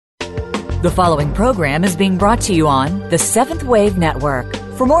The following program is being brought to you on the Seventh Wave Network.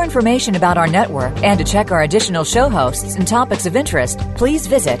 For more information about our network and to check our additional show hosts and topics of interest, please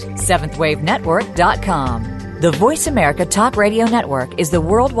visit seventhwavenetwork.com. The Voice America Talk Radio Network is the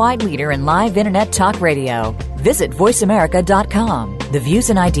worldwide leader in live Internet talk radio. Visit voiceamerica.com. The views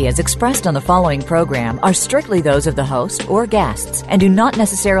and ideas expressed on the following program are strictly those of the host or guests and do not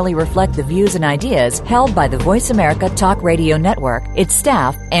necessarily reflect the views and ideas held by the Voice America Talk Radio Network, its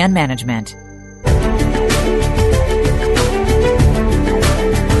staff, and management.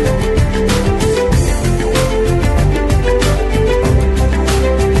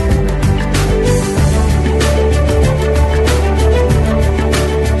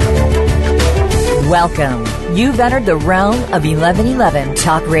 Welcome. You've entered the realm of 1111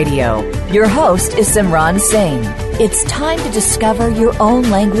 Talk Radio. Your host is Simran Singh. It's time to discover your own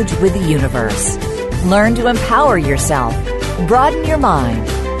language with the universe. Learn to empower yourself, broaden your mind,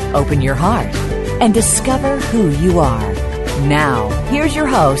 open your heart, and discover who you are. Now, here's your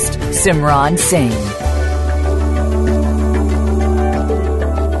host, Simran Singh.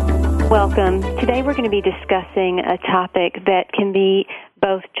 Welcome. Today we're going to be discussing a topic that can be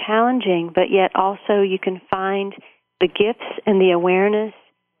both challenging, but yet also you can find the gifts and the awareness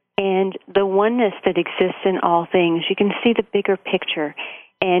and the oneness that exists in all things. You can see the bigger picture.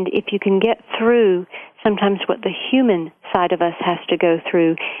 And if you can get through sometimes what the human side of us has to go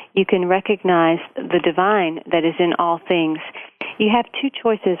through, you can recognize the divine that is in all things. You have two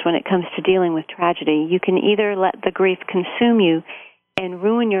choices when it comes to dealing with tragedy. You can either let the grief consume you and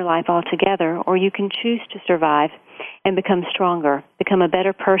ruin your life altogether, or you can choose to survive and become stronger, become a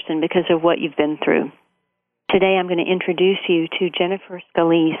better person because of what you've been through. Today I'm going to introduce you to Jennifer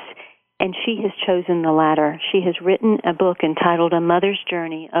Scalise, and she has chosen the latter. She has written a book entitled A Mother's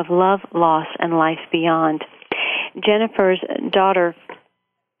Journey of Love, Loss, and Life Beyond. Jennifer's daughter,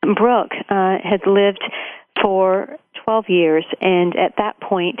 Brooke, had lived for 12 years, and at that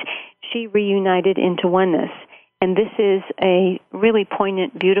point she reunited into oneness. And this is a really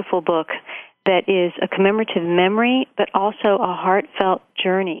poignant, beautiful book that is a commemorative memory, but also a heartfelt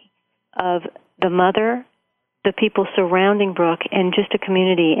journey of the mother, the people surrounding Brooke, and just a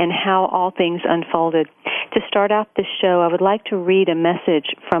community and how all things unfolded. To start out this show, I would like to read a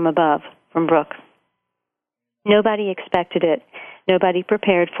message from above, from Brooke. Nobody expected it. Nobody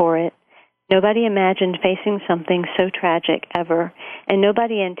prepared for it. Nobody imagined facing something so tragic ever, and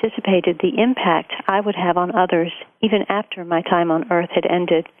nobody anticipated the impact I would have on others, even after my time on earth had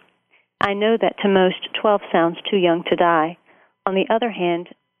ended. I know that to most, 12 sounds too young to die. On the other hand,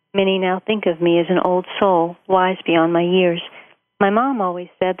 many now think of me as an old soul, wise beyond my years. My mom always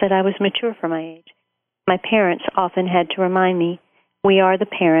said that I was mature for my age. My parents often had to remind me, we are the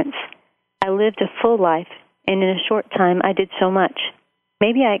parents. I lived a full life, and in a short time I did so much.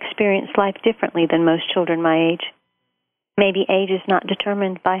 Maybe I experienced life differently than most children my age. Maybe age is not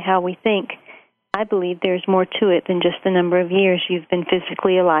determined by how we think. I believe there's more to it than just the number of years you've been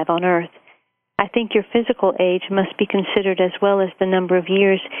physically alive on earth. I think your physical age must be considered as well as the number of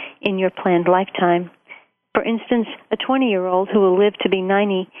years in your planned lifetime. For instance, a 20-year-old who will live to be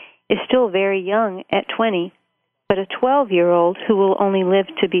 90 is still very young at 20, but a 12-year-old who will only live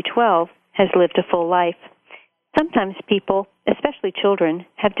to be 12 has lived a full life. Sometimes people, especially children,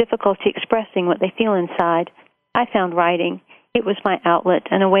 have difficulty expressing what they feel inside. I found writing. It was my outlet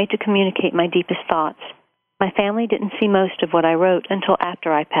and a way to communicate my deepest thoughts. My family didn't see most of what I wrote until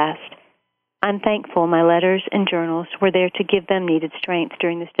after I passed. I'm thankful my letters and journals were there to give them needed strength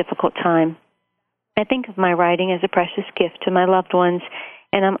during this difficult time. I think of my writing as a precious gift to my loved ones,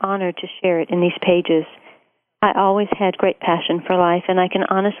 and I'm honored to share it in these pages. I always had great passion for life, and I can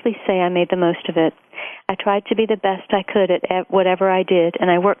honestly say I made the most of it. I tried to be the best I could at whatever I did,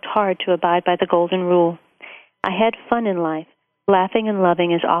 and I worked hard to abide by the golden rule. I had fun in life, laughing and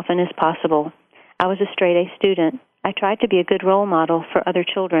loving as often as possible. I was a straight-A student. I tried to be a good role model for other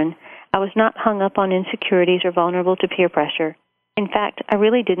children. I was not hung up on insecurities or vulnerable to peer pressure. In fact, I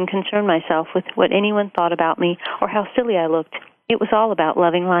really didn't concern myself with what anyone thought about me or how silly I looked. It was all about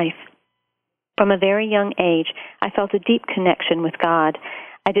loving life. From a very young age, I felt a deep connection with God.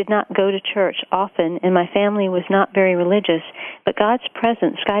 I did not go to church often, and my family was not very religious, but God's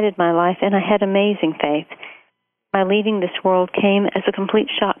presence guided my life, and I had amazing faith. My leaving this world came as a complete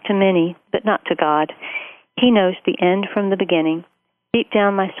shock to many, but not to God. He knows the end from the beginning. Deep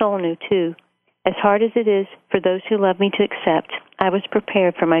down, my soul knew, too. As hard as it is for those who love me to accept, I was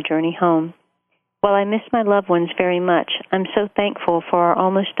prepared for my journey home. While I miss my loved ones very much, I'm so thankful for our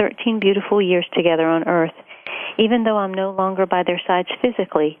almost 13 beautiful years together on earth. Even though I'm no longer by their sides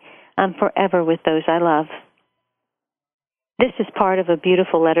physically, I'm forever with those I love. this is part of a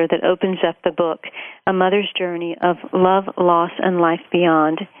beautiful letter that opens up the book, A Mother's Journey of Love, Loss, and Life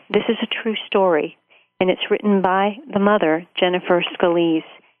Beyond. This is a true story, and it's written by the mother, Jennifer Scalise.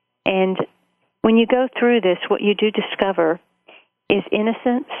 And when you go through this, what you do discover is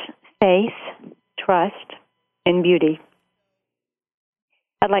innocence, faith, trust, and beauty.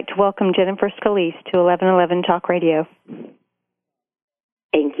 I'd like to welcome Jennifer Scalise to 1111 Talk Radio.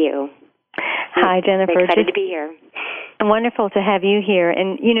 Thank you. Hi, Jennifer. I'm excited to be here. Wonderful to have you here.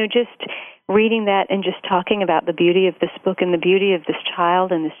 And, just reading that and just talking about the beauty of this book and the beauty of this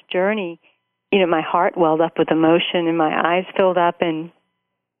child and this journey, my heart welled up with emotion and my eyes filled up. And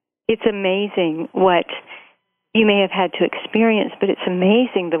it's amazing what you may have had to experience, but it's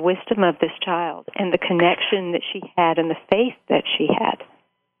amazing the wisdom of this child and the connection that she had and the faith that she had.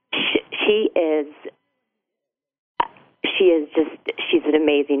 She's an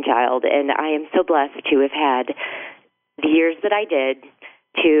amazing child, and I am so blessed to have had the years that I did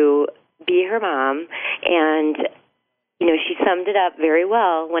to be her mom. And, she summed it up very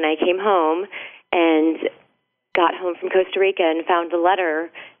well when I came home and got home from Costa Rica and found a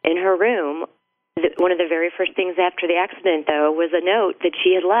letter in her room. One of the very first things after the accident, though, was a note that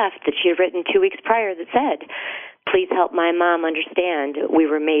she had left, that she had written 2 weeks prior that said, "Please help my mom understand we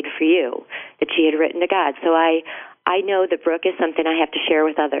were made for you," that she had written to God. So I know that Brooke is something I have to share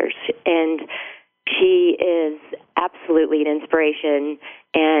with others, and she is absolutely an inspiration,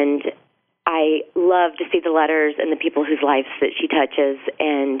 and I love to see the letters and the people whose lives that she touches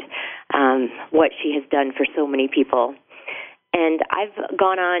and what she has done for so many people. And I've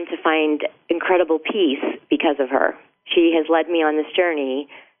gone on to find incredible peace because of her. She has led me on this journey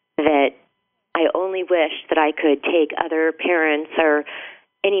that I only wish that I could take other parents or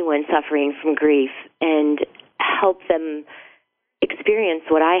anyone suffering from grief and help them experience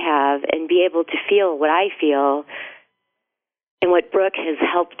what I have and be able to feel what I feel, and what Brooke has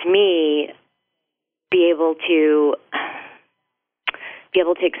helped me be able to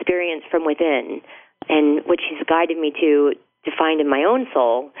experience from within, and what she's guided me to find in my own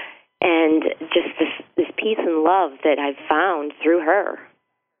soul, and just this peace and love that I've found through her.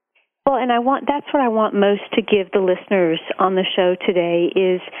 Well, and that's what I want most to give the listeners on the show today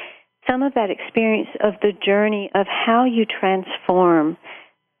is some of that experience of the journey of how you transform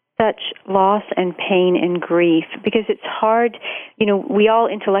such loss and pain and grief, because it's hard. We all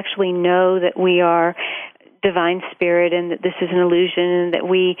intellectually know that we are divine spirit and that this is an illusion and that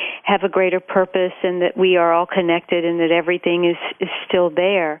we have a greater purpose and that we are all connected and that everything is still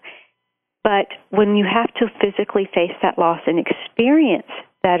there. But when you have to physically face that loss and experience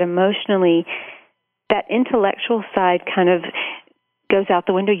that emotionally, that intellectual side kind of goes out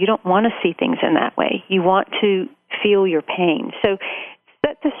the window. You don't want to see things in that way. You want to feel your pain. So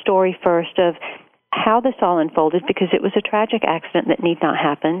set the story first of how this all unfolded, because it was a tragic accident that need not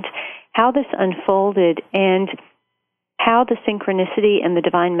happen, how this unfolded, and how the synchronicity and the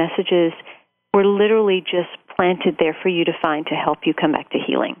divine messages were literally just planted there for you to find to help you come back to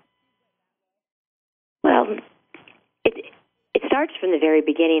healing. Well, it starts from the very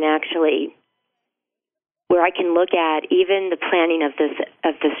beginning, actually, where I can look at even the planning of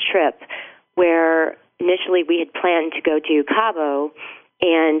this trip, where initially we had planned to go to Cabo,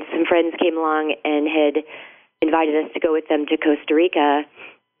 and some friends came along and had invited us to go with them to Costa Rica,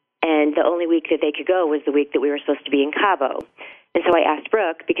 and the only week that they could go was the week that we were supposed to be in Cabo. And so I asked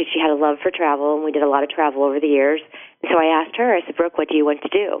Brooke, because she had a love for travel, and we did a lot of travel over the years, and so I asked her, I said, "Brooke, what do you want to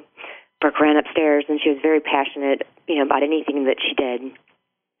do?" Brooke ran upstairs, and she was very passionate, about anything that she did.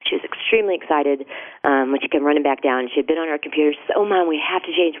 She was extremely excited when she came running back down. She had been on her computer. She said, "Oh, Mom, we have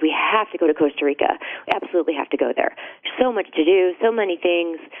to change. We have to go to Costa Rica. We absolutely have to go there. There's so much to do, so many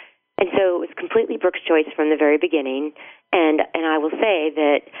things." And so it was completely Brooke's choice from the very beginning. And I will say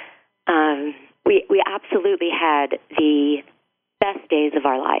that we absolutely had the best days of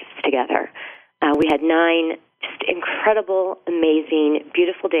our lives together. We had 9 just incredible, amazing,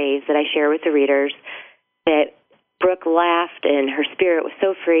 beautiful days that I share with the readers, that Brooke laughed and her spirit was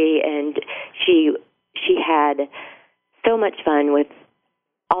so free, and she had so much fun with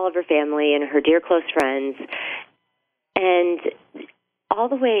all of her family and her dear close friends. And all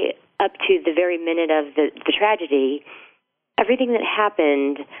the way up to the very minute of the tragedy, everything that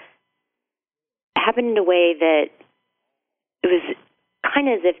happened in a way that it was kind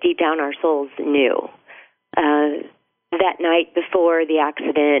of as if deep down our souls knew. That night before the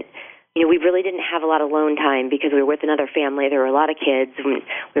accident, we really didn't have a lot of alone time because we were with another family. There were a lot of kids. We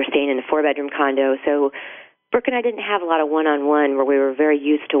were staying in a 4-bedroom condo. So Brooke and I didn't have a lot of one-on-one, where we were very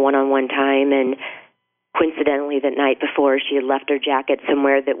used to one-on-one time. And coincidentally, the night before, she had left her jacket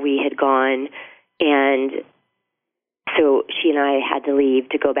somewhere that we had gone. And So she and I had to leave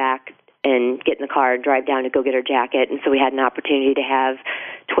to go back and get in the car and drive down to go get her jacket. And so we had an opportunity to have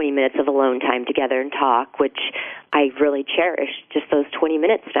 20 minutes of alone time together and talk, which I really cherish, just those 20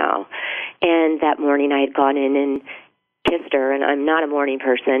 minutes now. And that morning I had gone in and kissed her, and I'm not a morning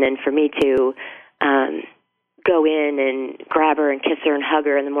person, and for me to go in and grab her and kiss her and hug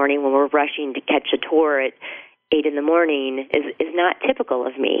her in the morning when we're rushing to catch a tour at 8 in the morning is not typical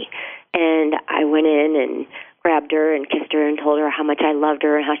of me. And I went in and grabbed her and kissed her and told her how much I loved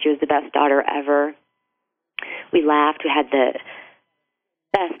her and how she was the best daughter ever. We laughed. We had the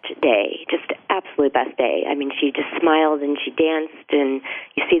best day, just absolute best day. I mean, she just smiled and she danced, and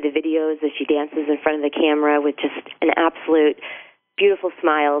you see the videos as she dances in front of the camera with just an absolute beautiful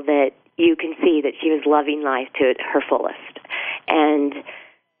smile that you can see that she was loving life to her fullest. And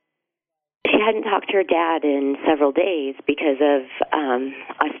she hadn't talked to her dad in several days because of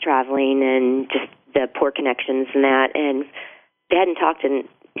us traveling and just the poor connections and that. And they hadn't talked in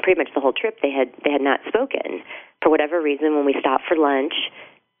pretty much the whole trip. They had not spoken. For whatever reason, when we stopped for lunch,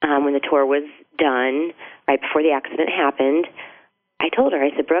 when the tour was done, right before the accident happened, I told her, I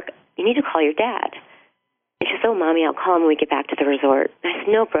said, Brooke, you need to call your dad. And she said, oh, Mommy, I'll call him when we get back to the resort. And I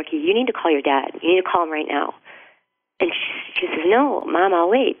said, no, Brooke, you need to call your dad. You need to call him right now. And she says, no, Mom, I'll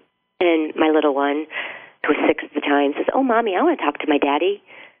wait. And my little one, who was 6 at the time, says, oh, Mommy, I want to talk to my daddy.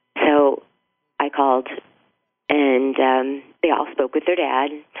 So I called, and they all spoke with their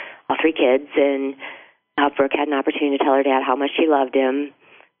dad, all 3 kids, and Brooke had an opportunity to tell her dad how much she loved him.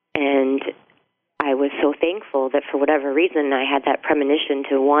 And I was so thankful that for whatever reason I had that premonition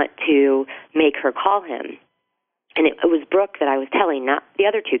to want to make her call him. And it was Brooke that I was telling, not the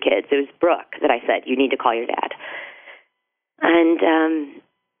other 2 kids. It was Brooke that I said, you need to call your dad. And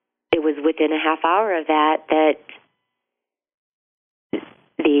it was within a half hour of that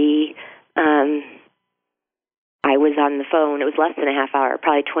I was on the phone. It was less than a half hour,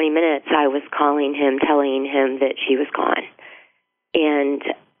 probably 20 minutes. I was calling him, telling him that she was gone. And,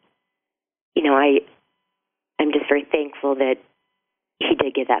 you know, I'm just very thankful that he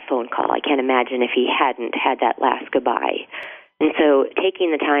did get that phone call. I can't imagine if he hadn't had that last goodbye. And so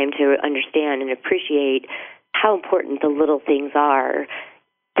taking the time to understand and appreciate how important the little things are,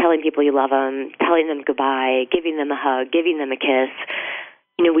 telling people you love them, telling them goodbye, giving them a hug, giving them a kiss,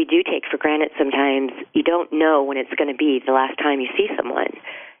 you know, we do take for granted sometimes. You don't know when it's going to be the last time you see someone.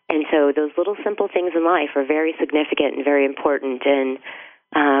 And so those little simple things in life are very significant and very important. And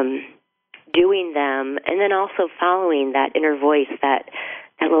doing them, and then also following that inner voice, that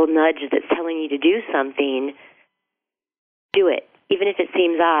little nudge that's telling you to do something, do it. Even if it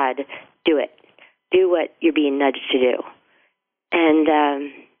seems odd, do it. Do what you're being nudged to do. And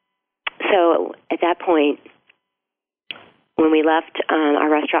so at that point, when we left our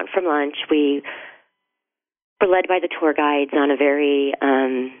restaurant from lunch, we were led by the tour guides on a very,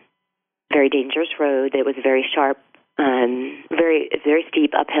 very dangerous road. It was very sharp, very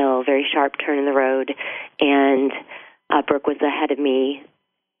steep uphill, very sharp turn in the road. And Brooke was ahead of me,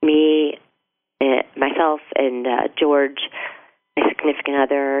 myself, and George, my significant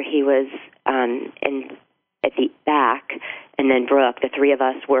other. He was at the back, and then Brooke. The 3 of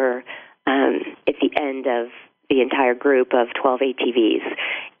us were at the end of the entire group of 12 ATVs.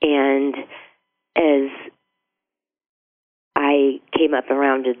 And as I came up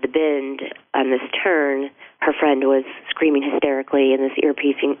around the bend on this turn, her friend was screaming hysterically in this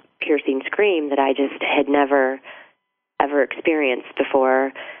ear-piercing scream that I just had never, ever experienced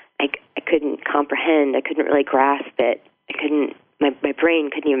before. I couldn't comprehend. I couldn't really grasp it. My brain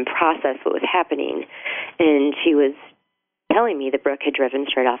couldn't even process what was happening. And she was telling me that Brooke had driven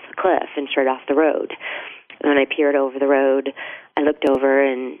straight off the cliff and straight off the road. And when I peered over the road, I looked over,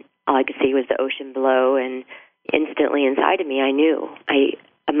 and all I could see was the ocean below, and instantly inside of me, I knew.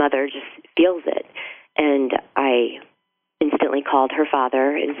 A mother just feels it. And I instantly called her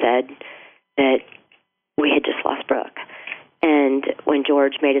father and said that we had just lost Brooke. And when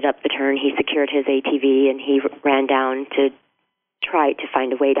George made it up the turn, he secured his ATV, and he ran down to try to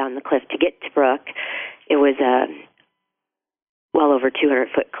find a way down the cliff to get to Brooke. It was a well over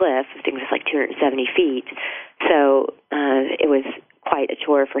 200-foot cliff. I think it was like 270 feet. So it was quite a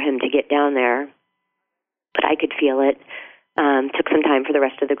chore for him to get down there. But I could feel it. Took some time for the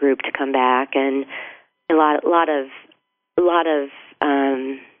rest of the group to come back, and a lot of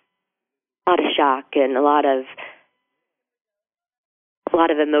shock and a lot of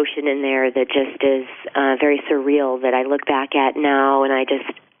emotion in there that just is very surreal, that I look back at now, and it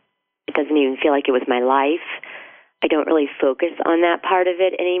doesn't even feel like it was my life. I don't really focus on that part of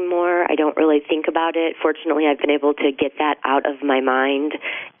it anymore. I don't really think about it. Fortunately, I've been able to get that out of my mind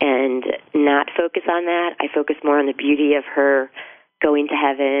and not focus on that. I focus more on the beauty of her going to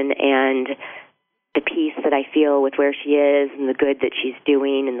heaven and the peace that I feel with where she is and the good that she's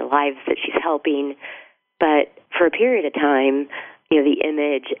doing and the lives that she's helping. But for a period of time, the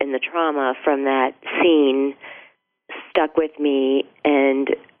image and the trauma from that scene stuck with me and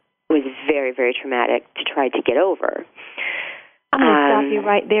was very, very traumatic to try to get over. I'm going to stop you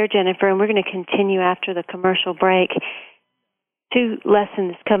right there, Jennifer, and we're going to continue after the commercial break. 2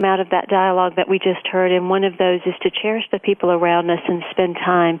 lessons come out of that dialogue that we just heard, and one of those is to cherish the people around us and spend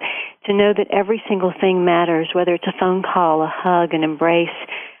time, to know that every single thing matters, whether it's a phone call, a hug, an embrace,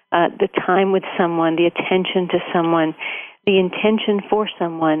 the time with someone, the attention to someone, the intention for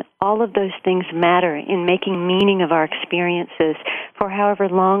someone. All of those things matter in making meaning of our experiences for however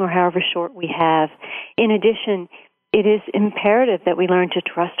long or however short we have. In addition, it is imperative that we learn to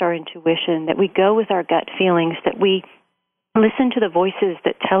trust our intuition, that we go with our gut feelings, that we listen to the voices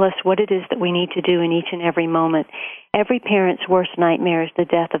that tell us what it is that we need to do in each and every moment. Every parent's worst nightmare is the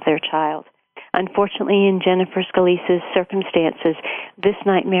death of their child. Unfortunately, in Jennifer Scalise's circumstances, this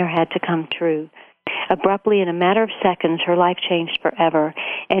nightmare had to come true. Abruptly, in a matter of seconds, her life changed forever,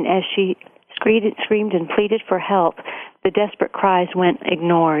 and as she screamed and pleaded for help, the desperate cries went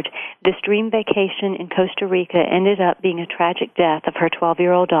ignored. This dream vacation in Costa Rica ended up being a tragic death of her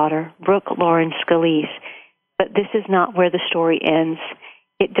 12-year-old daughter, Brooke Lauren Scalise. But this is not where the story ends.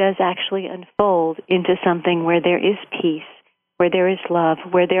 It does actually unfold into something where there is peace, where there is love,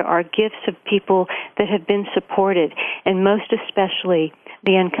 where there are gifts of people that have been supported, and most especially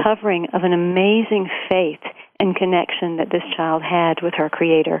the uncovering of an amazing faith and connection that this child had with her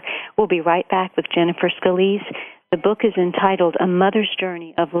Creator. We'll be right back with Jennifer Scalise. The book is entitled A Mother's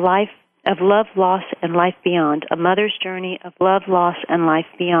Journey of Love, Loss, and Life Beyond. A Mother's Journey of Love, Loss, and Life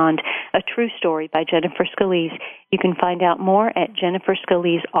Beyond. A true story by Jennifer Scalise. You can find out more at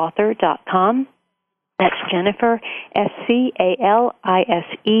jenniferscaliseauthor.com. That's Jennifer, Scalise,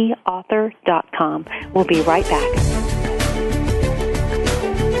 author.com. We'll be right back.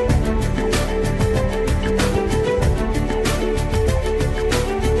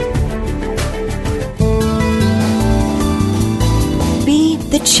 Be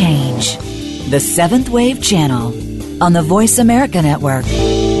the change. The Seventh Wave Channel on the Voice America Network.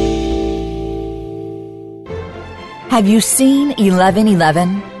 Have you seen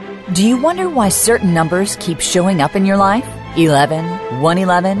 1111? Do you wonder why certain numbers keep showing up in your life? 11,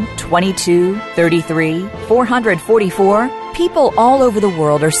 111, 22, 33, 444. People all over the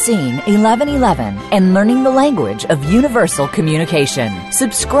world are seeing 1111 and learning the language of universal communication.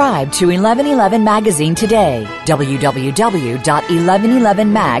 Subscribe to 1111 Magazine today.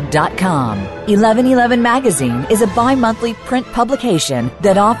 www.1111mag.com. 1111 Magazine is a bi-monthly print publication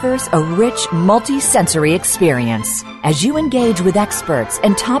that offers a rich, multi-sensory experience. As you engage with experts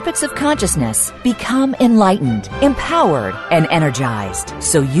and topics of consciousness, become enlightened, empowered, and energized,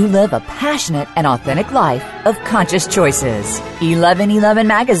 so you live a passionate and authentic life of conscious choices. 1111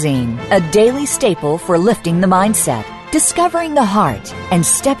 Magazine, a daily staple for lifting the mindset, discovering the heart, and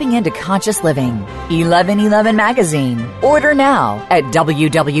stepping into conscious living. 1111 Magazine. Order now at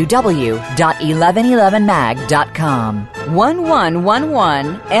www.1111mag.com.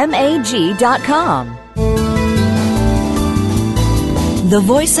 1111mag.com. The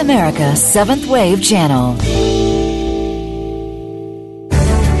Voice America Seventh Wave Channel.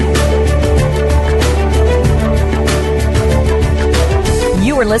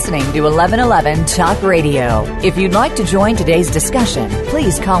 You are listening to 1111 Talk Radio. If you'd like to join today's discussion,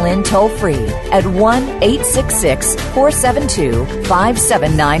 please call in toll-free at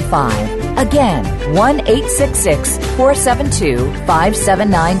 1-866-472-5795. Again,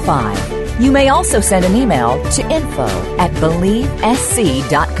 1-866-472-5795. You may also send an email to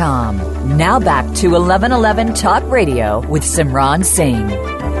info@believesc.com. Now back to 1111 Talk Radio with Simran Singh.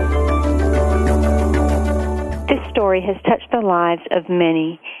 This story has touched the lives of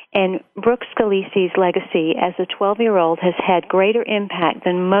many, and Brooke Scalise's legacy as a 12-year-old has had greater impact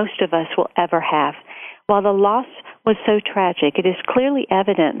than most of us will ever have. While the loss was so tragic, it is clearly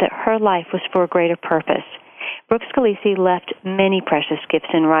evident that her life was for a greater purpose. Brooke Scalise left many precious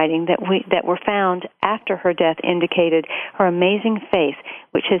gifts in writing that were found after her death indicated her amazing faith,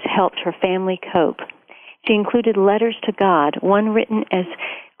 which has helped her family cope. She included letters to God, one written as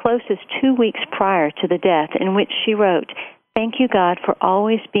close as 2 weeks prior to the death, in which she wrote, "Thank you, God, for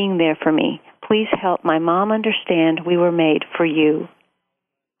always being there for me. Please help my mom understand we were made for you."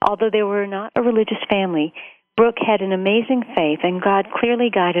 Although they were not a religious family, Brooke had an amazing faith, and God clearly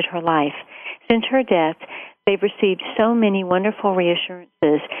guided her life. Since her death, They've received so many wonderful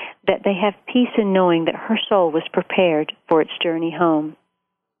reassurances that they have peace in knowing that her soul was prepared for its journey home.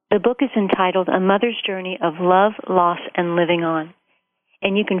 The book is entitled A Mother's Journey of Love, Loss, and Living On.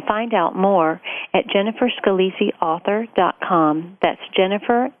 And you can find out more at jenniferscaliseauthor.com. That's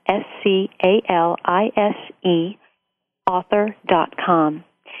Jennifer, S-C-A-L-I-S-E, author.com.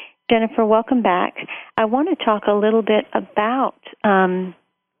 Jennifer, welcome back. I want to talk a little bit about coming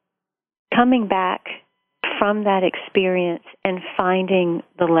back from that experience and finding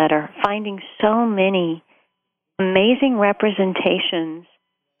the letter, finding so many amazing representations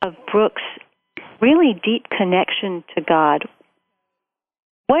of Brooke's really deep connection to God.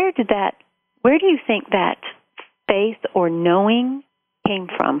 Where do you think that faith or knowing came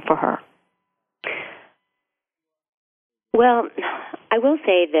from for her? Well, I will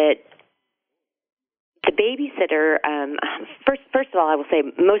say that the babysitter, first of all, I will say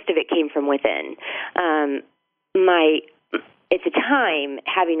most of it came from within. At the time,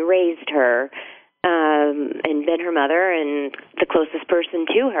 having raised her and been her mother and the closest person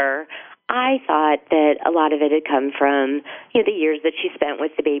to her, I thought that a lot of it had come from the years that she spent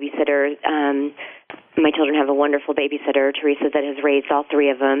with the babysitter. My children have a wonderful babysitter, Teresa, that has raised all three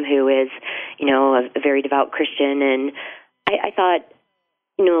of them, who is, a very devout Christian. And I thought,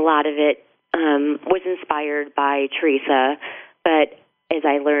 a lot of it was inspired by Teresa. But as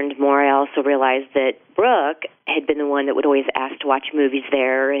I learned more, I also realized that Brooke had been the one that would always ask to watch movies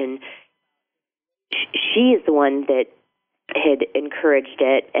there, and she is the one that had encouraged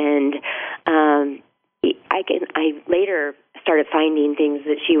it. And I later started finding things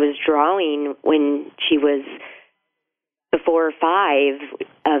that she was drawing when she was 4 or 5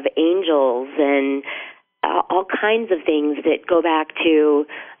 of angels and all kinds of things that go back to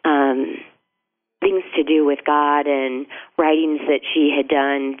things to do with God, and writings that she had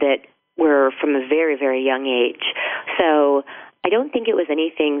done that were from a very, very young age. So I don't think it was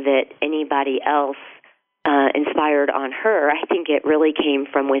anything that anybody else inspired on her. I think it really came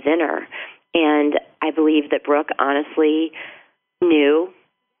from within her. And I believe that Brooke honestly knew,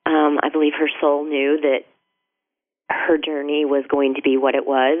 I believe her soul knew that her journey was going to be what it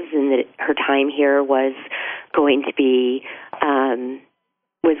was, and that her time here was going to be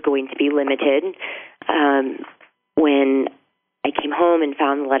limited. When I came home and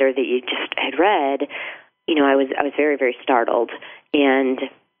found the letter that you just had read, I was very, very startled. And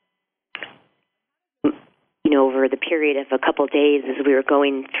over the period of a couple of days, as we were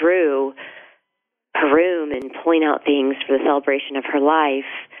going through her room and pulling out things for the celebration of her life,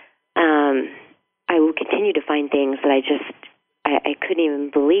 I will continue to find things that I couldn't even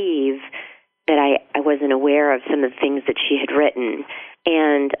believe that I wasn't aware of some of the things that she had written.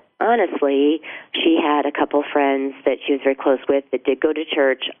 And honestly, she had a couple friends that she was very close with that did go to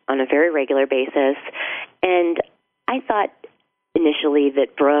church on a very regular basis. And I thought initially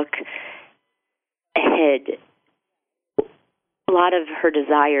that Brooke had a lot of her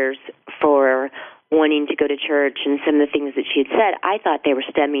desires for wanting to go to church and some of the things that she had said, I thought they were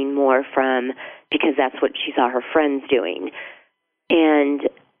stemming more from because that's what she saw her friends doing. And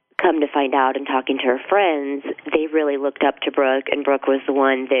come to find out in talking to her friends, they really looked up to Brooke, and Brooke was the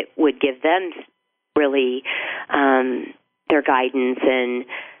one that would give them really their guidance, and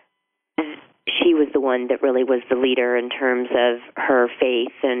she was the one that really was the leader in terms of her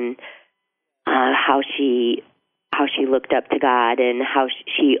faith and how she looked up to God, and how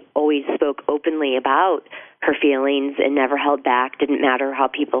she always spoke openly about her feelings and never held back, didn't matter how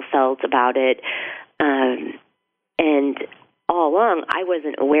people felt about it. And all along, I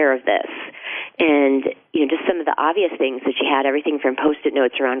wasn't aware of this. And, just some of the obvious things that she had, everything from Post-it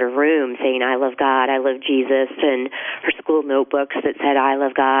notes around her room saying, I love God, I love Jesus, and her school notebooks that said, I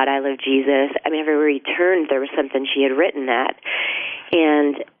love God, I love Jesus. I mean, everywhere you turned, there was something she had written that.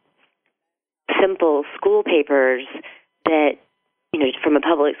 And simple school papers that, from a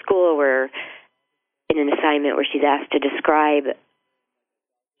public school where in an assignment where she's asked to describe,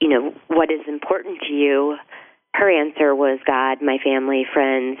 what is important to you, her answer was God, my family,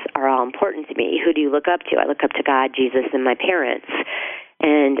 friends are all important to me. Who do you look up to? I look up to God, Jesus, and my parents.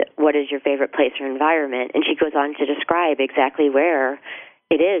 And what is your favorite place or environment? And she goes on to describe exactly where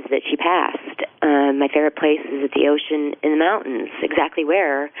it is that she passed. My favorite place is at the ocean in the mountains, exactly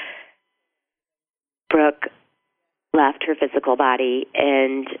where Brooke left her physical body.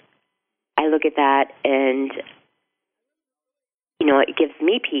 And I look at that and, it gives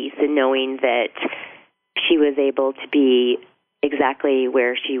me peace in knowing that she was able to be exactly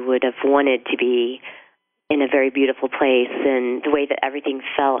where she would have wanted to be, in a very beautiful place, and the way that everything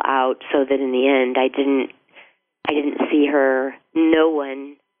fell out, so that in the end I didn't see her. No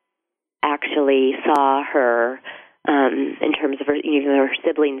one actually saw her, in terms of her, even though her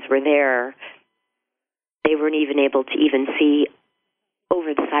siblings were there, they weren't even able to even see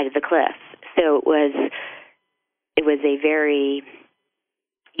over the side of the cliff. So it was a very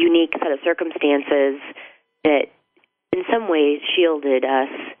unique set of circumstances that in some ways shielded us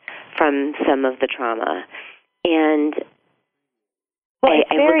from some of the trauma. And well, it's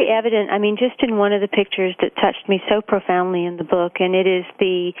very evident. I mean, just in one of the pictures that touched me so profoundly in the book, and it is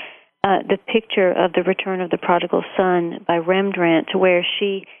the picture of the Return of the Prodigal Son by Rembrandt, where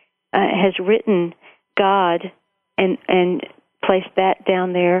she has written God and placed that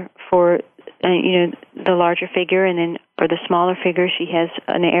down there for the larger figure, and then for the smaller figure she has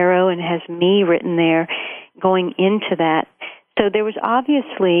an arrow and has me written there going into that. So there was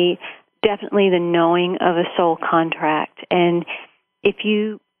obviously definitely the knowing of a soul contract. And if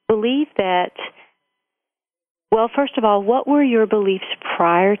you believe that, well, first of all, what were your beliefs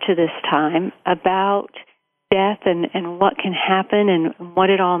prior to this time about death and what can happen and what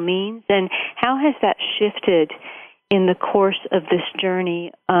it all means? And how has that shifted in the course of this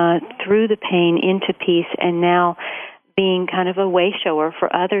journey through the pain into peace and now being kind of a way shower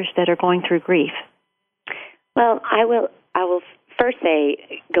for others that are going through grief? Well, I will first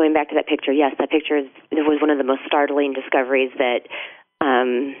say, going back to that picture, yes, that picture was one of the most startling discoveries that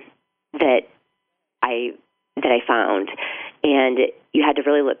I found. And you had to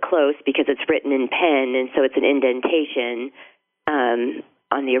really look close because it's written in pen, and so it's an indentation.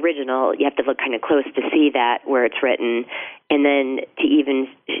 On the original, you have to look kind of close to see that where it's written, and then to even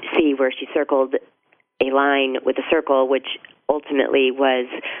see where she circled a line with a circle, which ultimately was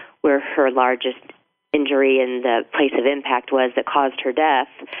where her largest injury and the place of impact was that caused her death.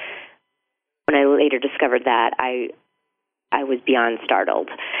 When I later discovered that, I was beyond startled.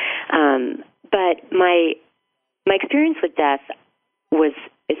 But my experience with death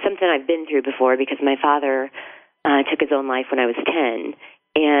is something I've been through before because my father took his own life when I was 10,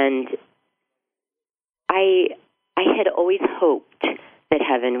 and I had always hoped that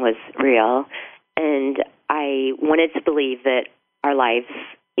heaven was real, and I wanted to believe that our lives,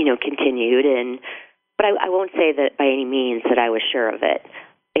 continued. But I won't say that by any means that I was sure of it.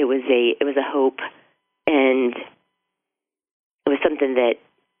 It was a hope, and it was something that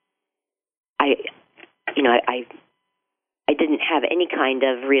I didn't have any kind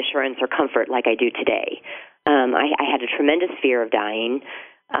of reassurance or comfort like I do today. I had a tremendous fear of dying.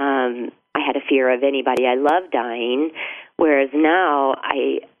 I had a fear of anybody I loved dying, whereas now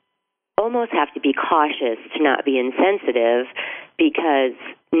I almost have to be cautious to not be insensitive, because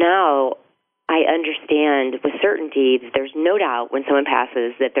now I understand with certainty that there's no doubt when someone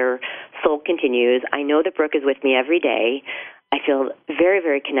passes that their soul continues. I know that Brooke is with me every day. I feel very,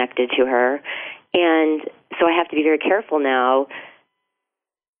 very connected to her. And so I have to be very careful now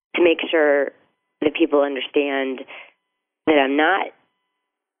to make sure that people understand that I'm not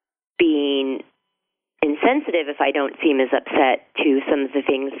being insensitive if I don't seem as upset to some of the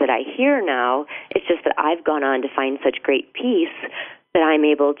things that I hear now. It's just that I've gone on to find such great peace that I'm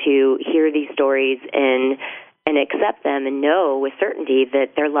able to hear these stories and accept them and know with certainty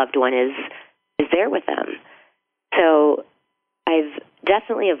that their loved one is there with them. So I've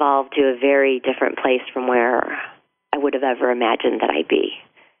definitely evolved to a very different place from where I would have ever imagined that I'd be.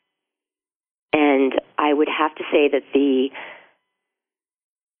 And I would have to say that the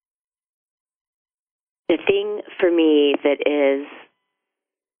thing for me that is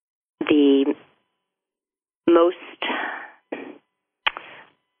the most,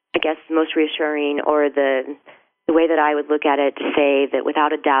 most reassuring, or the way that I would look at it to say that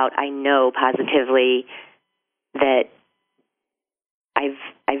without a doubt I know positively that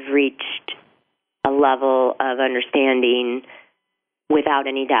I've reached a level of understanding without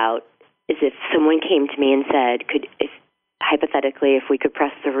any doubt, is if someone came to me and said, hypothetically, if we could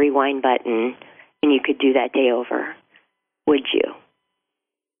press the rewind button and you could do that day over, would you?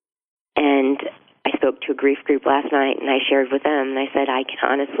 And I spoke to a grief group last night, and I shared with them, and I said, I can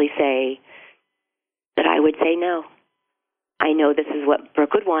honestly say that I would say no. I know this is what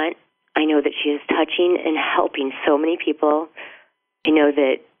Brooke would want. I know that she is touching and helping so many people. I know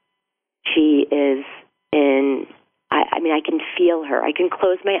that she is I can feel her. I can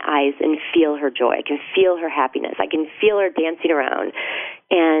close my eyes and feel her joy. I can feel her happiness. I can feel her dancing around.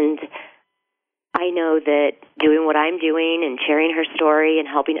 And I know that doing what I'm doing and sharing her story and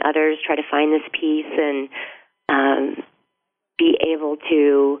helping others try to find this peace and be able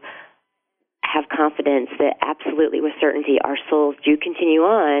to have confidence that absolutely with certainty our souls do continue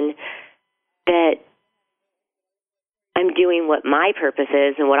on, that I'm doing what my purpose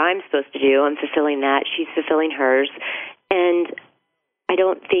is and what I'm supposed to do. I'm fulfilling that. She's fulfilling hers. And I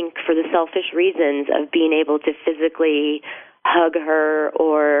don't think for the selfish reasons of being able to physically hug her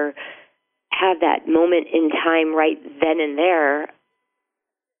or have that moment in time right then and there,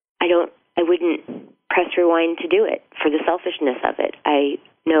 I wouldn't press rewind to do it for the selfishness of it. I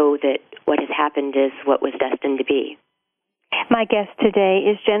know that what has happened is what was destined to be. My guest today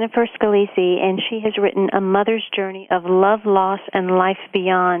is Jennifer Scalise, and she has written A Mother's Journey of Love, Loss, and Life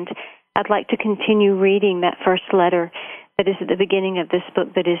Beyond. I'd like to continue reading that first letter that is at the beginning of this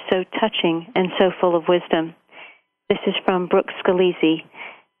book that is so touching and so full of wisdom. This is from Brooke Scalise,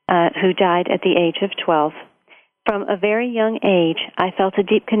 who died at the age of 12. From a very young age, I felt a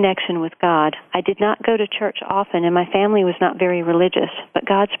deep connection with God. I did not go to church often, and my family was not very religious, but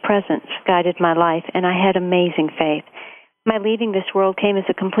God's presence guided my life, and I had amazing faith. My leaving this world came as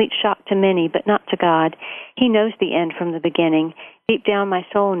a complete shock to many, but not to God. He knows the end from the beginning. Deep down, my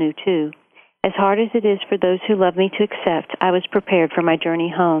soul knew, too. As hard as it is for those who love me to accept, I was prepared for my journey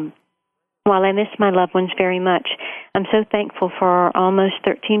home. While I miss my loved ones very much, I'm so thankful for our almost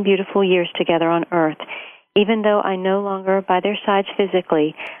 13 beautiful years together on earth. Even though I no longer by their sides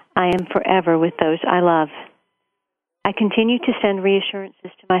physically, I am forever with those I love. I continue to send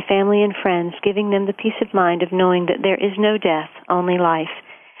reassurances to my family and friends, giving them the peace of mind of knowing that there is no death, only life.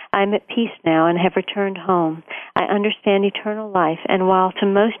 I am at peace now and have returned home. I understand eternal life, and while to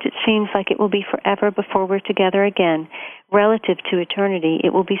most it seems like it will be forever before we're together again, relative to eternity,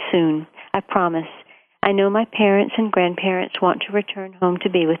 it will be soon. I promise. I know my parents and grandparents want to return home to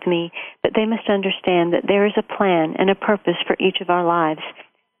be with me, but they must understand that there is a plan and a purpose for each of our lives.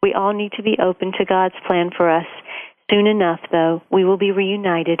 We all need to be open to God's plan for us. Soon enough, though, we will be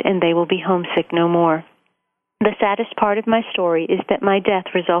reunited and they will be homesick no more. The saddest part of my story is that my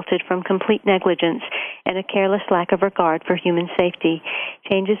death resulted from complete negligence and a careless lack of regard for human safety.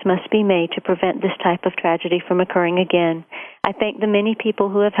 Changes must be made to prevent this type of tragedy from occurring again. I thank the many people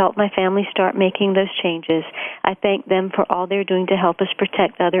who have helped my family start making those changes. I thank them for all they're doing to help us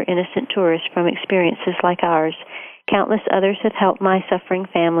protect other innocent tourists from experiences like ours. Countless others have helped my suffering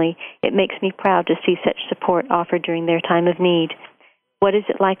family. It makes me proud to see such support offered during their time of need. What is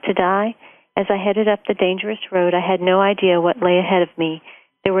it like to die? As I headed up the dangerous road, I had no idea what lay ahead of me.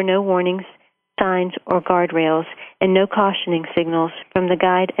 There were no warnings, signs, or guardrails, and no cautioning signals from the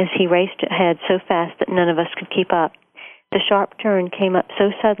guide as he raced ahead so fast that none of us could keep up. The sharp turn came up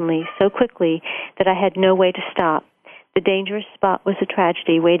so suddenly, so quickly, that I had no way to stop. The dangerous spot was a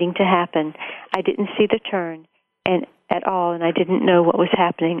tragedy waiting to happen. I didn't see the turn at all, and I didn't know what was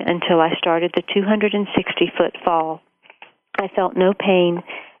happening until I started the 260-foot fall. I felt no pain.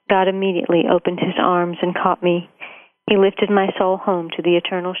 God immediately opened his arms and caught me. He lifted my soul home to the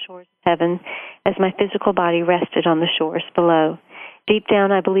eternal shores of heaven as my physical body rested on the shores below. Deep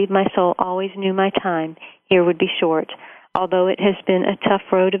down, I believe my soul always knew my time here would be short. Although it has been a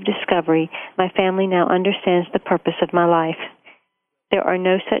tough road of discovery, my family now understands the purpose of my life. There are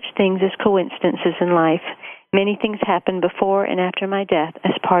no such things as coincidences in life. Many things happen before and after my death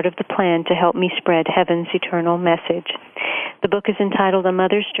as part of the plan to help me spread heaven's eternal message. The book is entitled A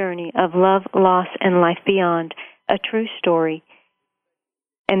Mother's Journey of Love, Loss, and Life Beyond, a true story.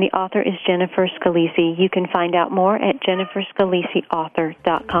 And the author is Jennifer Scalise. You can find out more at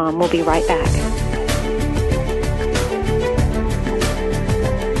jenniferscaliseauthor.com. We'll be right back.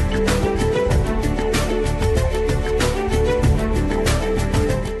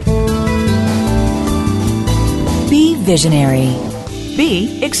 Be visionary.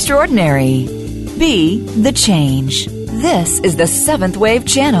 Be extraordinary. Be the change. This is the Seventh Wave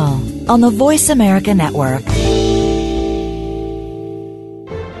Channel on the Voice America Network.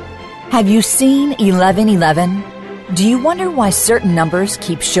 Have you seen 1111? Do you wonder why certain numbers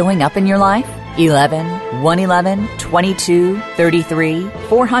keep showing up in your life? 11, 111, 22, 33,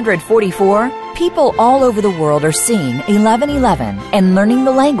 444. People all over the world are seeing 1111 and learning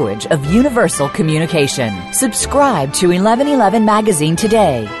the language of universal communication. Subscribe to 1111 Magazine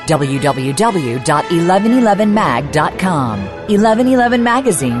today. www.1111mag.com. 1111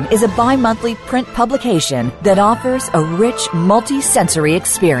 Magazine is a bi-monthly print publication that offers a rich, multi-sensory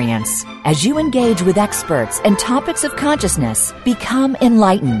experience. As you engage with experts and topics of consciousness, become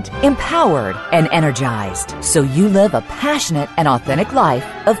enlightened, empowered, and energized, so you live a passionate and authentic life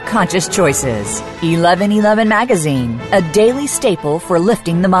of conscious choices. 1111 Magazine, a daily staple for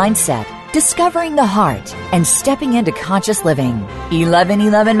lifting the mindset, discovering the heart, and stepping into conscious living.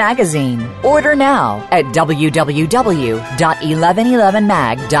 1111 Magazine. Order now at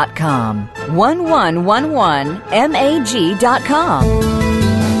www.1111mag.com. 1111mag.com.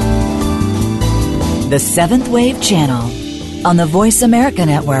 The Seventh Wave Channel on the Voice America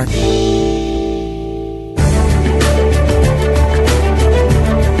Network.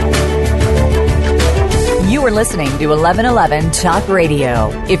 for listening to 1111 Talk Radio.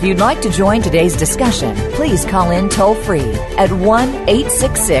 If you'd like to join today's discussion, please call in toll-free at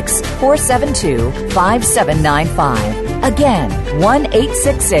 1-866-472-5795. Again,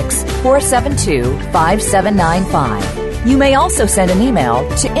 1-866-472-5795. You may also send an email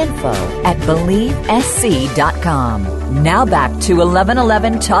to info@believesc.com. Now back to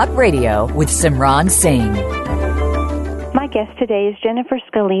 1111 Talk Radio with Simran Singh. My guest today is Jennifer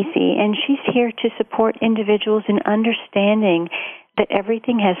Scalise, and she's here to support individuals in understanding that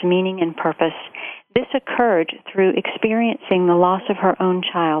everything has meaning and purpose. This occurred through experiencing the loss of her own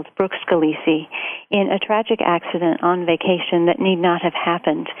child, Brooke Scalise, in a tragic accident on vacation that need not have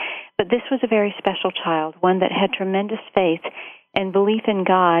happened. But this was a very special child, one that had tremendous faith and belief in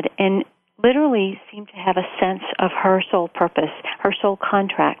God, and literally seemed to have a sense of her soul purpose, her soul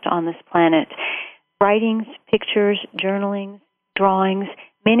contract on this planet. Writings, pictures, journaling, drawings,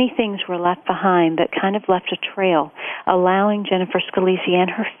 many things were left behind that kind of left a trail, allowing Jennifer Scalise and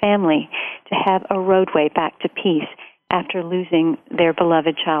her family to have a roadway back to peace after losing their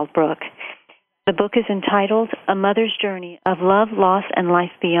beloved child, Brooke. The book is entitled A Mother's Journey of Love, Loss, and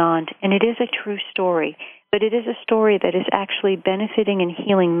Life Beyond, and it is a true story, but it is a story that is actually benefiting and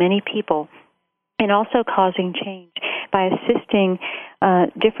healing many people and also causing change by assisting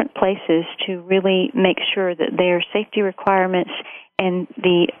different places to really make sure that their safety requirements and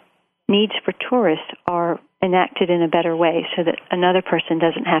the needs for tourists are enacted in a better way so that another person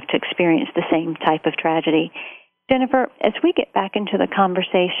doesn't have to experience the same type of tragedy. Jennifer, as we get back into the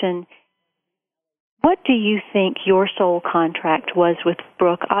conversation, what do you think your soul contract was with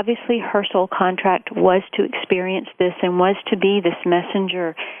Brooke? Obviously, her soul contract was to experience this and was to be this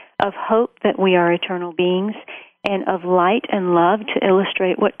messenger of hope that we are eternal beings, and of light and love to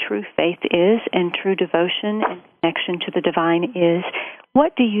illustrate what true faith is and true devotion and connection to the divine is.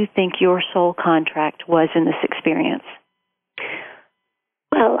 What do you think your soul contract was in this experience?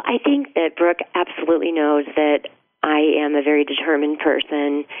 Well, I think that Brooke absolutely knows that I am a very determined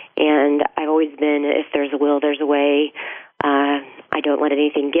person, and I've always been, if there's a will, there's a way. I don't let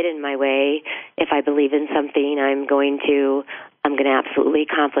anything get in my way. If I believe in something, I'm going to absolutely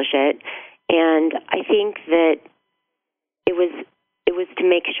accomplish it. And I think that it was to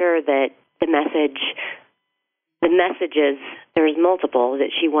make sure that the messages, there was multiple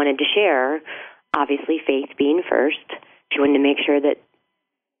that she wanted to share, obviously faith being first. She wanted to make sure that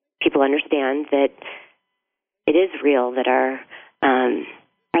people understand that it is real, that our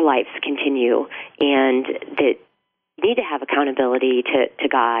lives continue, and that you need to have accountability to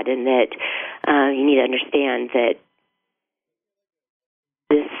God, and that you need to understand that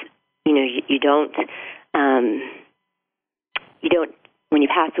this, you don't, when you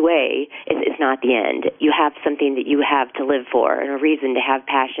pass away, it's not the end. You have something that you have to live for, and a reason to have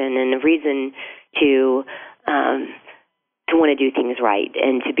passion, and a reason to want to do things right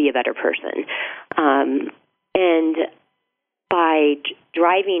and to be a better person. And by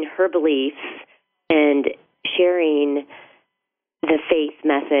driving her beliefs and sharing the faith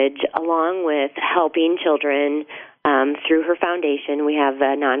message, along with helping children through her foundation, we have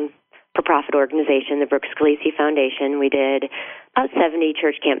a non-for-profit organization, the Brooke Scalise Foundation. We did about 70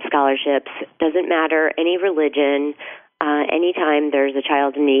 church camp scholarships. Doesn't matter any religion. Anytime there's a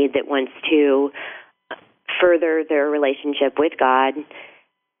child in need that wants to further their relationship with God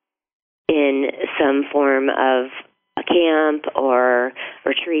in some form of a camp or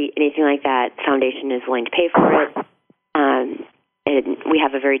retreat, anything like that, foundation is willing to pay for it. And we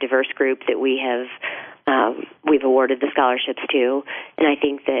have a very diverse group that we've awarded the scholarships to, and I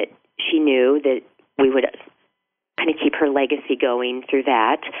think that she knew that we would kind of keep her legacy going through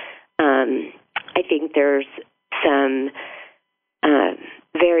that. I think there's some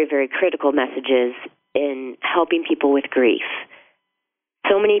very, very critical messages in helping people with grief.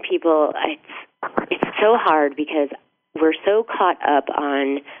 So many people, it's so hard because we're so caught up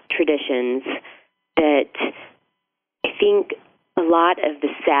on traditions that I think a lot of the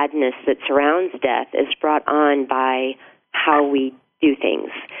sadness that surrounds death is brought on by how we do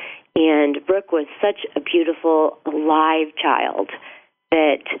things. And Brooke was such a beautiful, alive child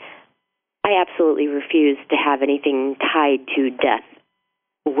that I absolutely refused to have anything tied to death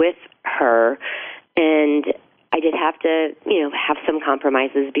with her. And I did have to, have some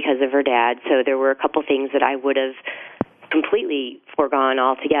compromises because of her dad. So there were a couple things that I would have completely foregone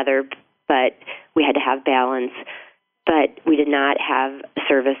altogether, but we had to have balance. But we did not have a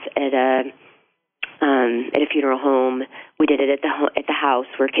service at a funeral home. We did it at the house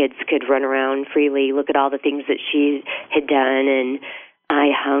where kids could run around freely, look at all the things that she had done, and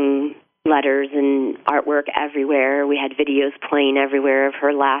I hung letters and artwork everywhere. We had videos playing everywhere of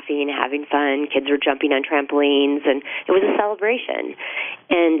her laughing, having fun. Kids were jumping on trampolines, and it was a celebration.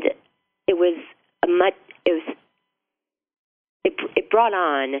 And it brought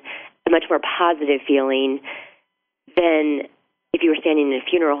on a much more positive feeling than if you were standing in a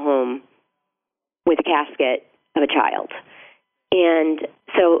funeral home with a casket of a child. And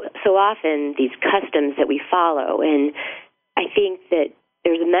so often these customs that we follow, and I think that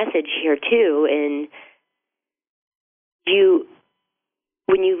there's a message here too, and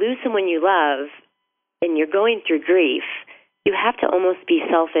when you lose someone you love and you're going through grief, you have to almost be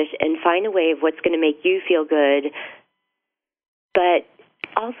selfish and find a way of what's going to make you feel good, but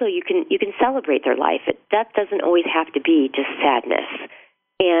also you can celebrate their life. That doesn't always have to be just sadness.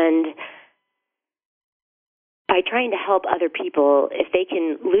 And by trying to help other people, if they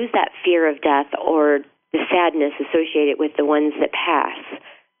can lose that fear of death or the sadness associated with the ones that pass,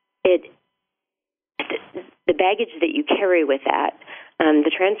 the baggage that you carry with that,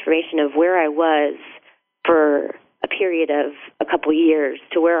 the transformation of where I was for a period of a couple years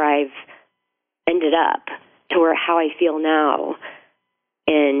to where I've ended up, to how I feel now,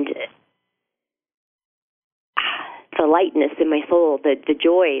 and the lightness in my soul, the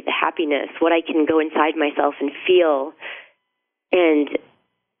joy, the happiness, what I can go inside myself and feel, and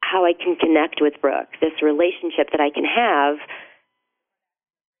how I can connect with Brooke, this relationship that I can have,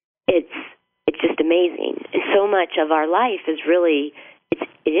 it's just amazing. And so much of our life is really,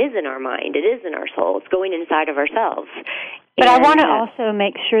 it is in our mind, it is in our soul, it's going inside of ourselves. But I want to also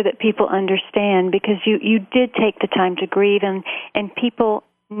make sure that people understand, because you did take the time to grieve, and people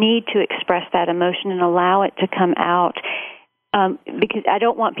need to express that emotion and allow it to come out, because I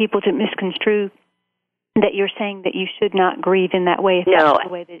don't want people to misconstrue that you're saying that you should not grieve in that way, if that's the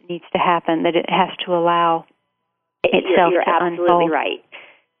way that it needs to hapen, that it has to allow itself You're to absolutely unfold. right.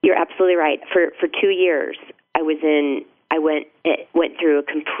 You're absolutely right. For 2 years, I went through a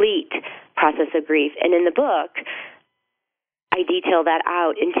complete process of grief, and in the book, I detail that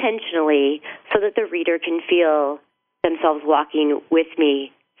out intentionally so that the reader can feel themselves walking with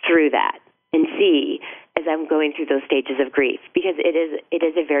me through that and see as I'm going through those stages of grief, because it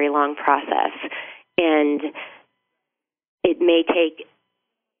is a very long process, and it may take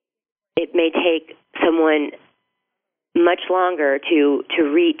someone much longer to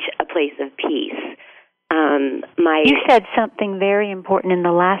reach a place of peace. You said something very important in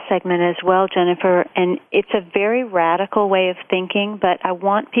the last segment as well, Jennifer, and it's a very radical way of thinking, but I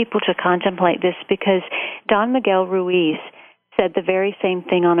want people to contemplate this, because Don Miguel Ruiz said the very same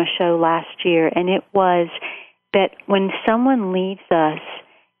thing on a show last year, and it was that when someone leaves us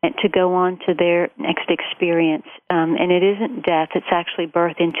and to go on to their next experience, and it isn't death, it's actually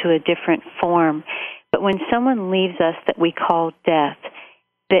birth into a different form, but when someone leaves us that we call death,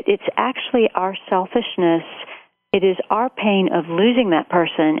 that it's actually our selfishness, it is our pain of losing that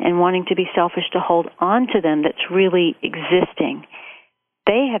person and wanting to be selfish to hold on to them that's really existing.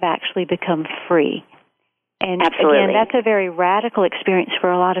 They have actually become free. And absolutely. Again, that's a very radical experience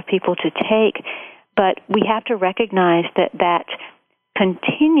for a lot of people to take, but we have to recognize that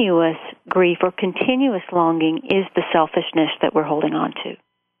continuous grief or continuous longing is the selfishness that we're holding on to.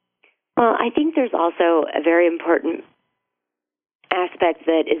 Well, I think there's also a very important aspect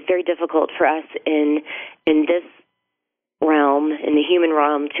that is very difficult for us in this realm, in the human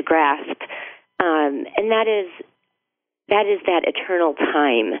realm, to grasp, and that is that eternal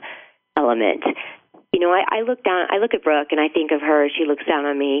time element. You know, I look at Brooke, and I think of her as she looks down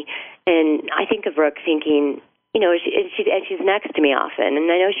on me, and I think of Brooke thinking, you know, she's next to me often, and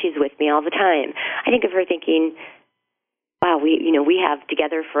I know she's with me all the time. I think of her thinking, wow, we have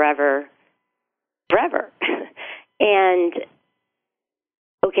together forever. And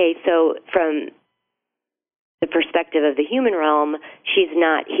okay, so from the perspective of the human realm, she's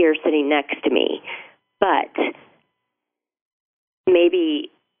not here sitting next to me, but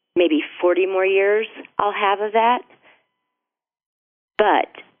maybe 40 more years I'll have of that. But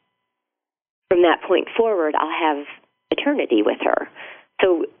from that point forward, I'll have eternity with her.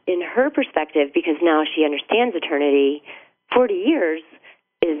 So in her perspective, because now she understands eternity, 40 years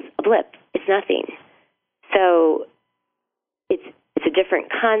is a blip. It's nothing. So it's a different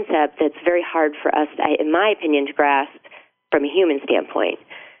concept that's very hard for us, in my opinion, to grasp from a human standpoint.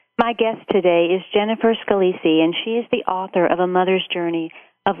 My guest today is Jennifer Scalise, and she is the author of A Mother's Journey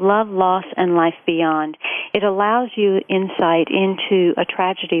of Love, Loss, and Life Beyond. It allows you insight into a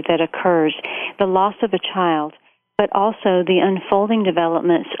tragedy that occurs, the loss of a child, but also the unfolding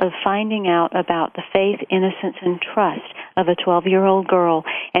developments of finding out about the faith, innocence, and trust of a 12-year-old girl,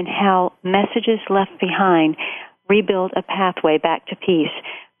 and how messages left behind rebuild a pathway back to peace.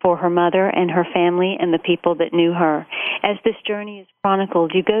 for her mother and her family and the people that knew her. As this journey is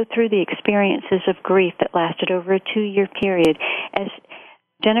chronicled, you go through the experiences of grief that lasted over a 2-year period as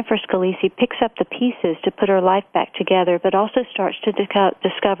Jennifer Scalise picks up the pieces to put her life back together, but also starts to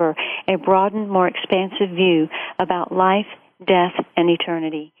discover a broadened, more expansive view about life, death, and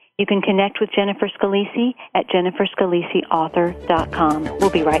eternity. You can connect with Jennifer Scalise at jenniferscaliseauthor.com. We'll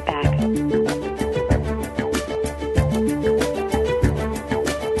be right back.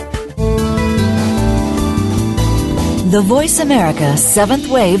 The Voice America 7th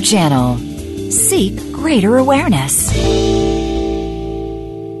Wave Channel. Seek greater awareness.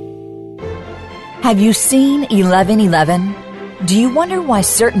 Have you seen 1111? Do you wonder why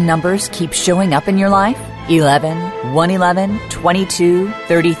certain numbers keep showing up in your life? 11, 111, 22,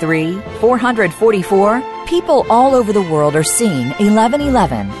 33, 444. People all over the world are seeing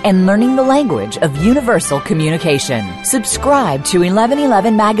 1111 and learning the language of universal communication. Subscribe to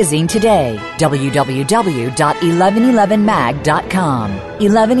 1111 Magazine today. www.1111mag.com.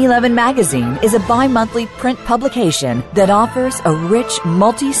 1111 Magazine is a bi-monthly print publication that offers a rich,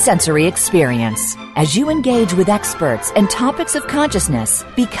 multi-sensory experience. As you engage with experts and topics of consciousness,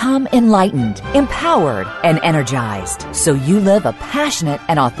 become enlightened, empowered, and energized, so you live a passionate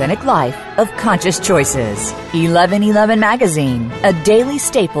and authentic life of conscious choices. 1111 Magazine, a daily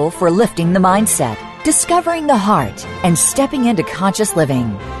staple for lifting the mindset, discovering the heart, and stepping into conscious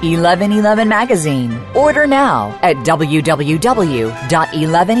living. 1111 Magazine. Order now at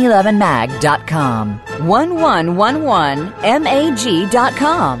www.1111mag.com.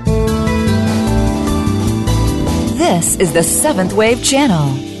 1111mag.com. This is the 7th Wave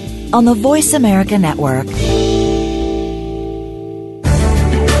Channel on the Voice America Network.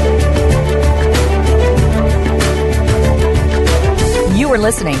 You are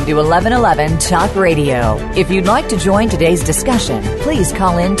listening to 1111 Talk Radio. If you'd like to join today's discussion, please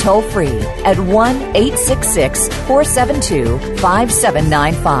call in toll-free at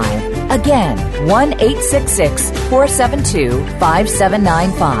 1-866-472-5795. Again,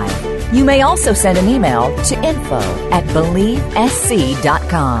 1-866-472-5795. You may also send an email to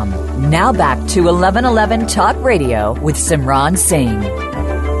info@believesc.com. Now back to 1111 Talk Radio with Simran Singh.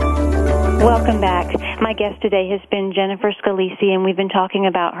 Welcome back. My guest today has been Jennifer Scalise, and we've been talking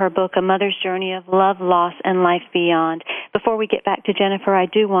about her book, A Mother's Journey of Love, Loss, and Life Beyond. Before we get back to Jennifer, I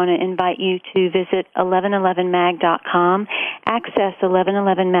do want to invite you to visit 1111mag.com, access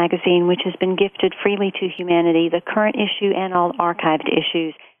 1111 Magazine, which has been gifted freely to humanity, the current issue and all archived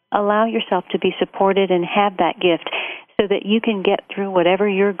issues. Allow yourself to be supported and have that gift so that you can get through whatever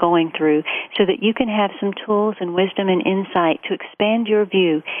you're going through, so that you can have some tools and wisdom and insight to expand your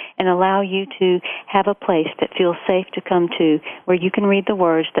view and allow you to have a place that feels safe to come to, where you can read the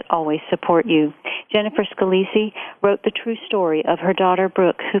words that always support you. Jennifer Scalise wrote the true story of her daughter,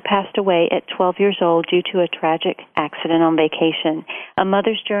 Brooke, who passed away at 12 years old due to a tragic accident on vacation. A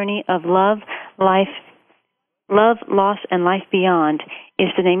Mother's Journey of Love, Loss, and Life Beyond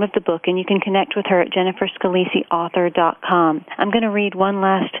is the name of the book, and you can connect with her at jenniferscaliseauthor.com. I'm going to read one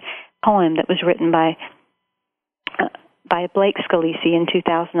last poem that was written by Blake Scalise in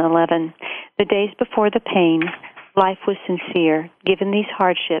 2011. The days before the pain, life was sincere. Given these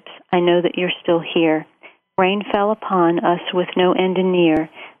hardships, I know that you're still here. Rain fell upon us with no end in near.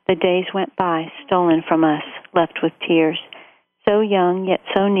 The days went by, stolen from us, left with tears. So young, yet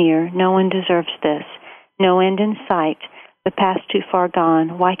so near, no one deserves this. No end in sight, the past too far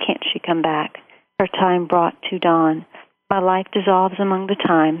gone. Why can't she come back? Her time brought to dawn. My life dissolves among the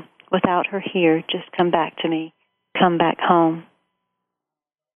time. Without her here, just come back to me. Come back home.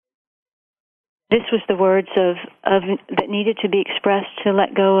 This was the words of that needed to be expressed to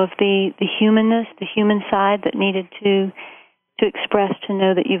let go of the humanness, the human side that needed to express, to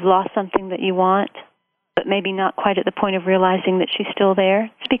know that you've lost something that you want, but maybe not quite at the point of realizing that she's still there.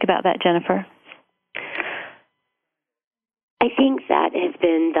 Speak about that, Jennifer. I think that has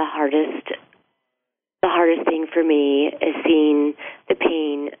been the hardest thing for me, is seeing the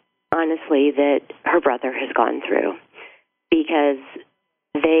pain, honestly, that her brother has gone through, because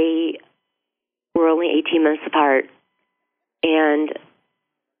they were only 18 months apart, and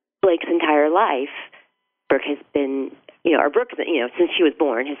Blake's entire life, Brooke has been, Brooke, since she was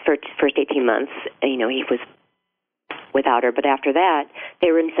born, his first 18 months, he was without her, but after that,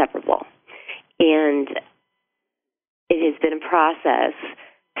 they were inseparable. And it has been a process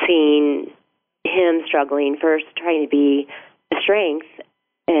seeing him struggling, first trying to be a strength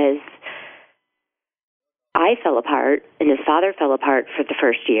as I fell apart and his father fell apart for the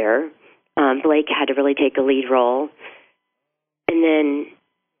first year. Blake had to really take a lead role. And then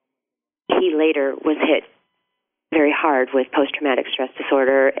he later was hit very hard with post-traumatic stress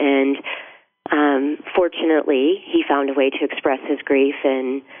disorder, and fortunately, he found a way to express his grief,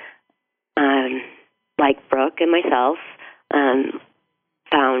 and like Brooke and myself,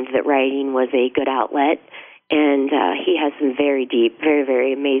 found that writing was a good outlet. And he has some very deep, very,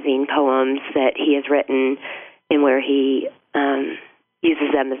 very amazing poems that he has written, and where he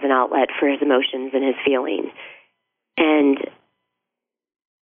uses them as an outlet for his emotions and his feelings. And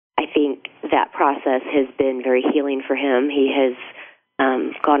I think that process has been very healing for him. He has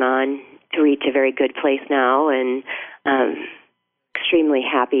gone on to reach a very good place now, and extremely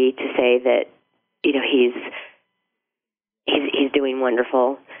happy to say that, you know, he's doing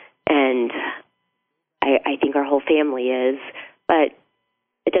wonderful, and I think our whole family is. But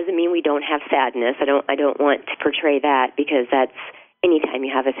it doesn't mean we don't have sadness. I don't want to portray that, because that's, anytime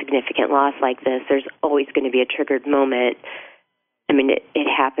you have a significant loss like this, there's always going to be a triggered moment. I mean, it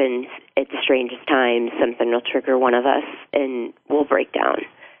happens at the strangest times. Something will trigger one of us, and we'll break down.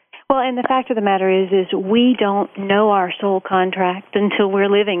 Well, and the fact of the matter is we don't know our soul contract until we're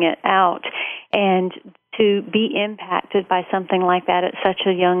living it out. And to be impacted by something like that at such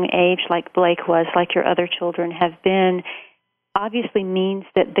a young age, like Blake was, like your other children have been, obviously means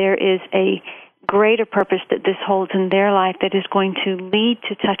that there is a greater purpose that this holds in their life that is going to lead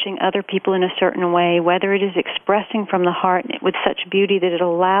to touching other people in a certain way, whether it is expressing from the heart with such beauty that it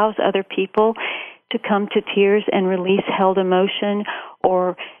allows other people to come to tears and release held emotion,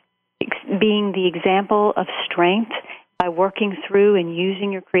 or being the example of strength by working through and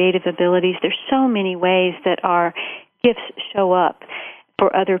using your creative abilities. There's so many ways that our gifts show up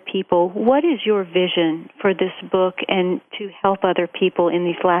for other people. What is your vision for this book and to help other people in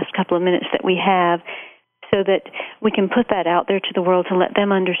these last couple of minutes that we have, so that we can put that out there to the world to let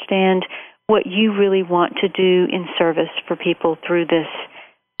them understand what you really want to do in service for people through this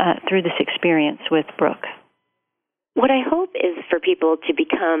experience with Brooke? What I hope is for people to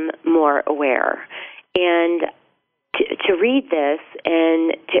become more aware, and to read this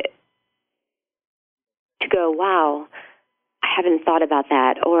and to go, wow, I haven't thought about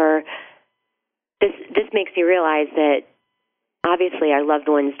that, or this makes me realize that obviously our loved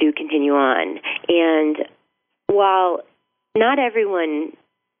ones do continue on. And while not everyone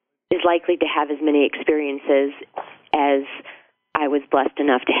is likely to have as many experiences as I was blessed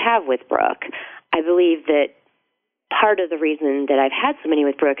enough to have with Brooke, I believe that part of the reason that I've had so many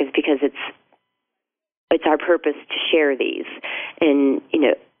with Brooke is because it's our purpose to share these and, you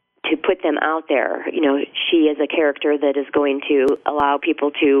know, to put them out there. You know, she is a character that is going to allow people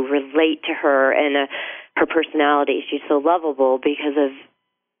to relate to her and her personality. She's so lovable because of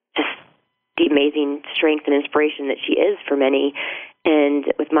just the amazing strength and inspiration that she is for many.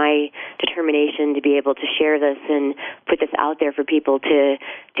 And with my determination to be able to share this and put this out there for people to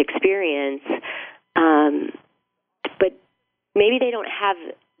experience, but maybe they don't have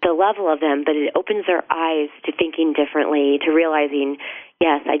the level of them, but it opens their eyes to thinking differently, to realizing,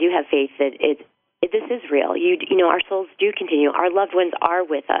 yes, I do have faith that this is real. You know, our souls do continue. Our loved ones are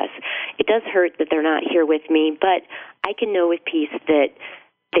with us. It does hurt that they're not here with me, but I can know with peace that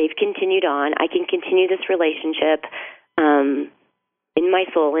they've continued on. I can continue this relationship in my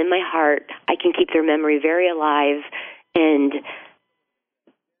soul, in my heart. I can keep their memory very alive, and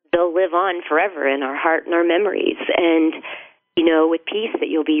they'll live on forever in our heart and our memories. And you know, with peace, that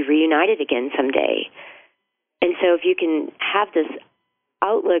you'll be reunited again someday. And so if you can have this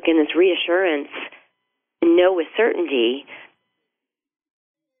outlook and this reassurance and know with certainty,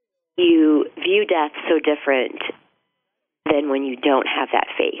 you view death so different than when you don't have that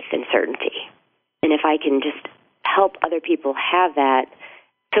faith and certainty. And if I can just help other people have that,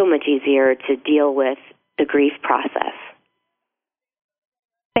 so much easier to deal with the grief process.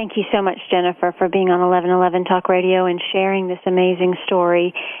 Thank you so much, Jennifer, for being on 1111 Talk Radio and sharing this amazing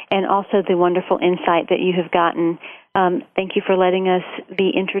story, and also the wonderful insight that you have gotten. Thank you for letting us be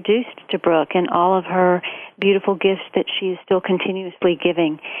introduced to Brooke and all of her beautiful gifts that she is still continuously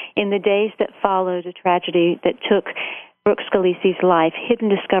giving. In the days that followed a tragedy that took Brooke Scalise's life, hidden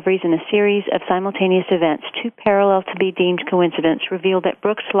discoveries in a series of simultaneous events, too parallel to be deemed coincidence, revealed that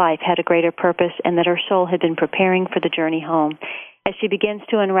Brooke's life had a greater purpose and that her soul had been preparing for the journey home. As she begins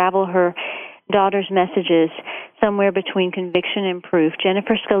to unravel her daughter's messages somewhere between conviction and proof,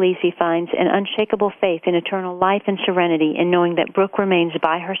 Jennifer Scalise finds an unshakable faith in eternal life and serenity in knowing that Brooke remains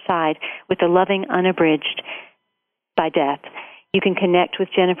by her side with a loving unabridged by death. You can connect with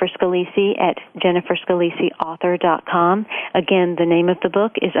Jennifer Scalise at jenniferscaliseauthor.com. Again, the name of the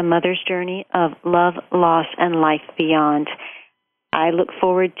book is A Mother's Journey of Love, Loss, and Life Beyond. I look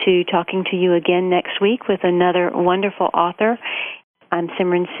forward to talking to you again next week with another wonderful author. I'm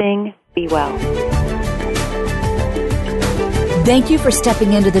Simran Singh. Be well. Thank you for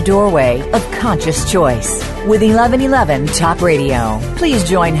stepping into the doorway of conscious choice with 1111 Talk Radio. Please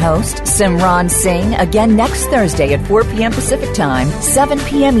join host Simran Singh again next Thursday at 4 p.m. Pacific Time, 7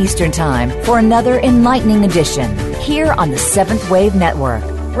 p.m. Eastern Time for another enlightening edition here on the Seventh Wave Network.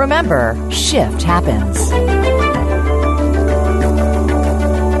 Remember, shift happens.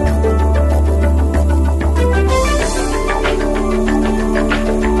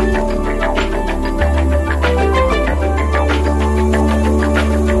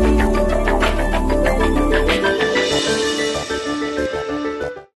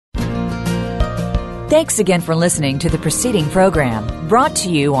 Thanks again for listening to the preceding program brought to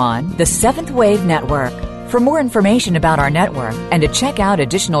you on the Seventh Wave Network. For more information about our network and to check out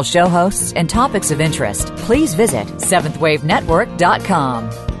additional show hosts and topics of interest, please visit seventhwavenetwork.com.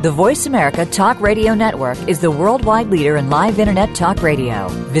 The Voice America Talk Radio Network is the worldwide leader in live Internet talk radio.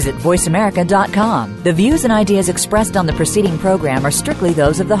 Visit voiceamerica.com. The views and ideas expressed on the preceding program are strictly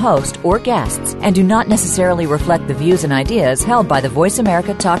those of the host or guests and do not necessarily reflect the views and ideas held by the Voice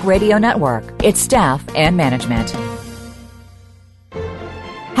America Talk Radio Network, its staff, and management.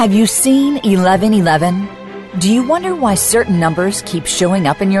 Have you seen 1111? Do you wonder why certain numbers keep showing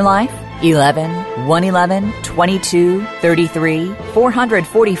up in your life? 11, 111, 22, 33,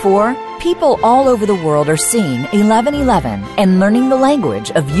 444. People all over the world are seeing 1111 and learning the language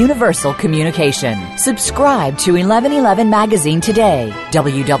of universal communication. Subscribe to 1111 Magazine today.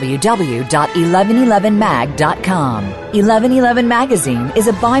 www.1111mag.com. 1111 Magazine is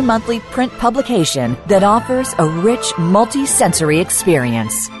a bi-monthly print publication that offers a rich, multi-sensory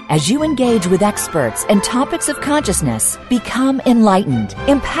experience. As you engage with experts and topics of consciousness, become enlightened,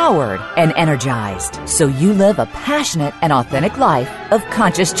 empowered, and energized, so you live a passionate and authentic life of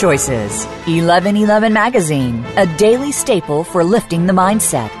conscious choices. 1111 Magazine, a daily staple for lifting the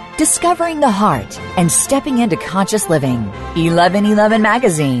mindset, discovering the heart, and stepping into conscious living. 1111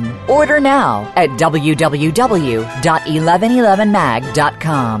 Magazine. Order now at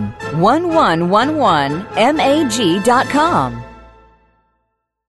www.1111mag.com. 1111mag.com.